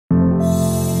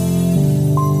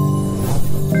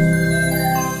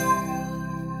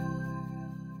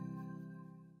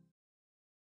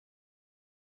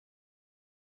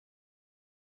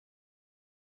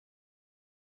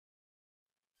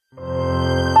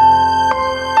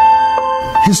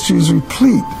History is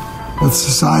replete with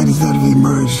societies that have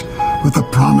emerged with the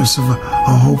promise of a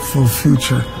hopeful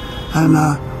future. And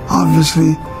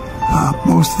obviously,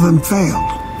 most of them failed.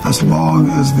 As long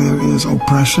as there is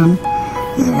oppression,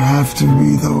 there have to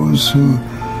be those who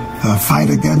fight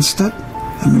against it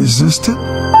and resist it.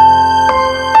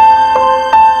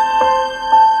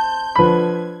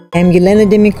 I'm Yelena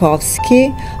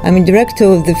Demikovsky. I'm a director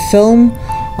of the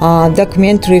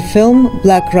documentary film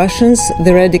Black Russians,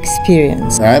 The Red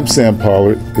Experience. I'm Sam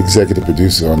Pollard, executive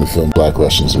producer on the film Black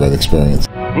Russians, The Red Experience.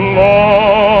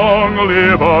 Long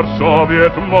live our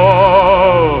Soviet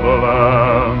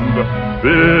motherland,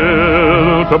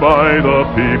 built by the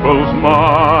people's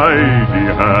mighty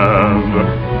hand.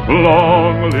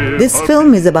 Long live. This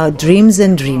film is about dreams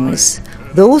and dreamers,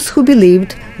 those who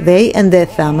believed they and their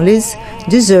families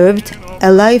deserved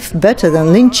a life better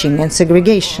than lynching and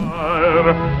segregation.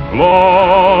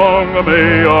 Long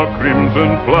may our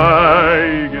crimson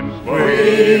flag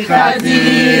inspire.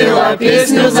 Выходила,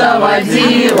 песню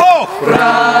заводила,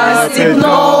 про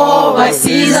степного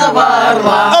сизого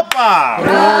орла,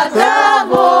 про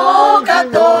того,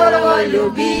 которого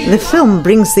любил. The film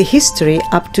brings the history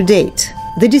up to date.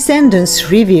 The descendants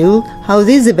reveal how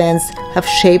these events have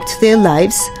shaped their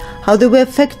lives, how they were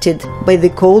affected by the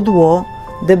Cold War,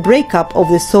 the breakup of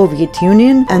the Soviet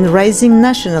Union and rising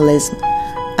nationalism,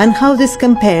 and how this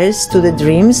compares to the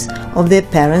dreams of their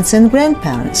parents and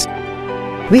grandparents.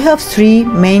 We have three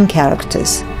main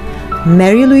characters.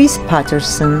 Mary Louise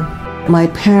Patterson. My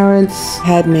parents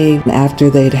had me after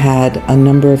they'd had a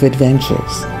number of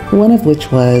adventures, one of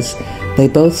which was they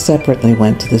both separately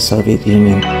went to the Soviet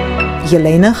Union.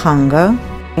 Елена Ханга.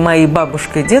 Мои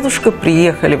бабушка и дедушка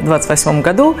приехали в 1928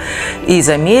 году из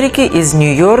Америки, из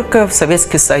Нью-Йорка в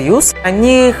Советский Союз.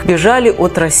 Они бежали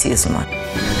от расизма.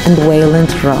 And Wayland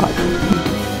Robb.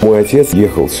 Мой отец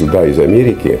ехал сюда из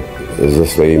Америки за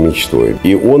своей мечтой,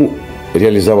 и он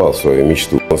реализовал свою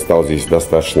мечту. Он стал здесь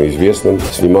достаточно известным,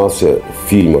 снимался в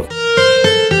фильмах.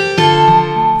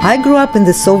 I grew up in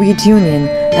the Soviet Union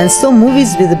and saw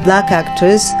movies with the black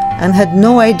actors and had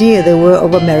no idea they were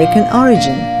of American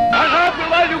origin. Она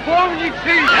была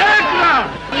любовницей негра,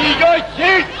 ее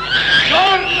есть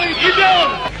черный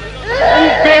ребенок. У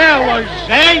белой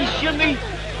женщины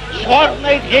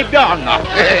черный ребенок.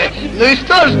 Ну и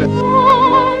что же?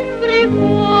 Он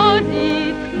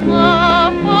приходит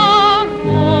на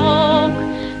порог,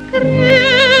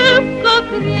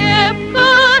 крепко-крепко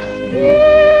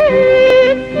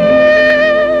спит.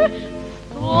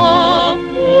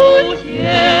 100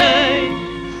 путей,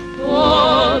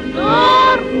 100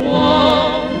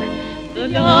 дорог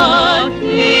для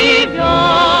тебя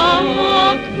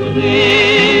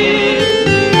открыт.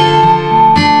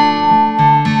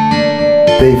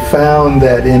 They found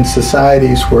that in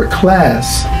societies where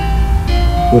class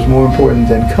was more important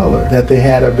than color, that they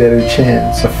had a better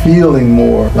chance of feeling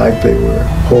more like they were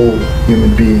whole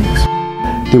human beings.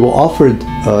 They were offered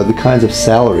the kinds of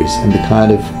salaries and the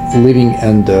kind of living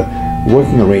and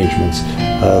working arrangements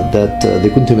that they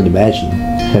couldn't even imagine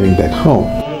having back home.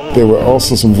 There were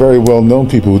also some very well-known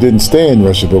people who didn't stay in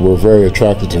Russia but were very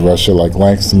attracted to Russia, like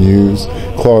Langston Hughes,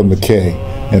 Claude McKay,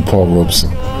 and Paul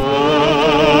Robeson.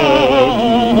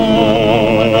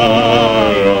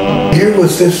 Here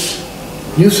was this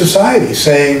new society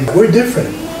saying, we're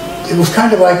different. It was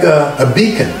kind of like a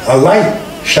beacon, a light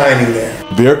shining there.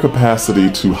 Their capacity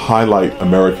to highlight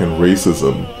American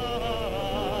racism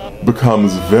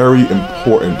becomes very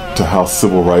important to how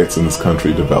civil rights in this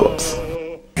country develops.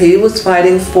 He was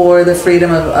fighting for the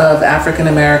freedom of African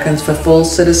Americans for full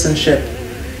citizenship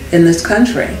in this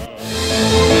country.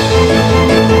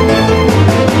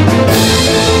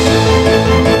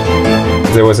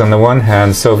 There was on the one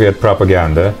hand Soviet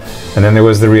propaganda, and then there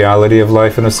was the reality of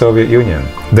life in the Soviet Union.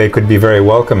 They could be very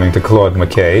welcoming to Claude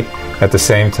McKay at the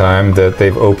same time that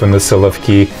they've opened the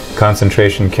Solovki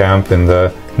concentration camp in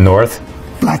the north.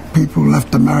 Black people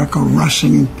left America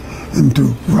rushing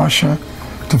into Russia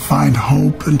to find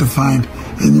hope and to find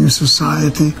a new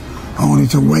society, only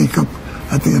to wake up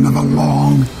at the end of a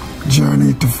long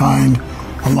journey to find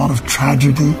a lot of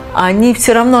tragedy. Они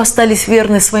все равно остались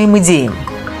верны своим идеям.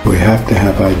 We have to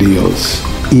have ideals,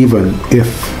 even if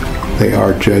they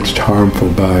are judged harmful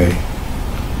by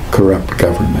corrupt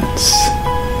governments.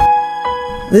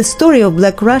 The story of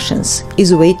Black Russians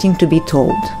is waiting to be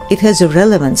told. It has a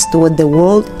relevance to what the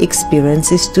world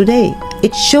experiences today.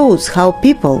 It shows how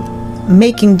people,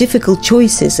 making difficult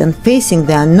choices and facing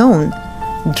the unknown,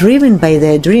 driven by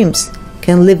their dreams,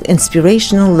 can live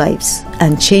inspirational lives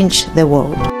and change the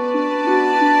world.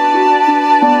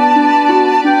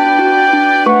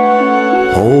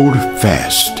 Hold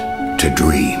fast to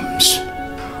dreams,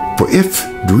 For if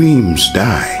dreams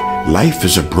die, life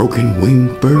is a broken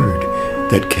winged bird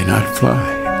that cannot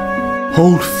fly.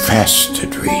 Hold fast to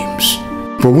dreams,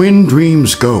 for when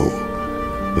dreams go,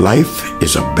 life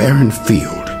is a barren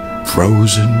field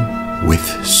frozen with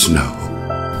snow.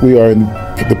 We are in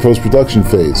the post-production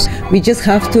phase. We just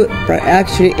have to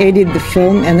actually edit the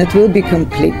film and it will be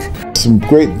complete. Some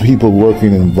great people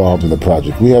working and involved in the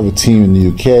project. We have a team in the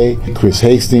UK, Chris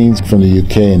Hastings from the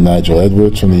UK and Nigel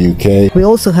Edwards from the UK. We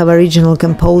also have a regional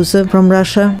composer from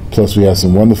Russia. Plus we have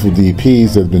some wonderful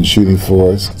DPs that have been shooting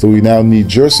for us. So we now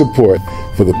need your support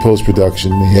for the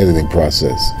post-production and the editing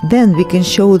process. Then we can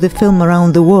show the film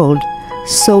around the world,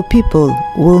 so people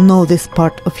will know this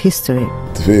part of history.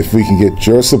 If we can get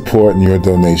your support and your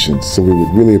donations, so we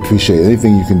would really appreciate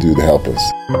anything you can do to help us.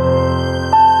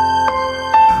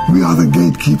 We are the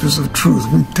gatekeepers of truth.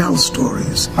 We tell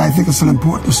stories. I think it's an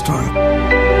important story.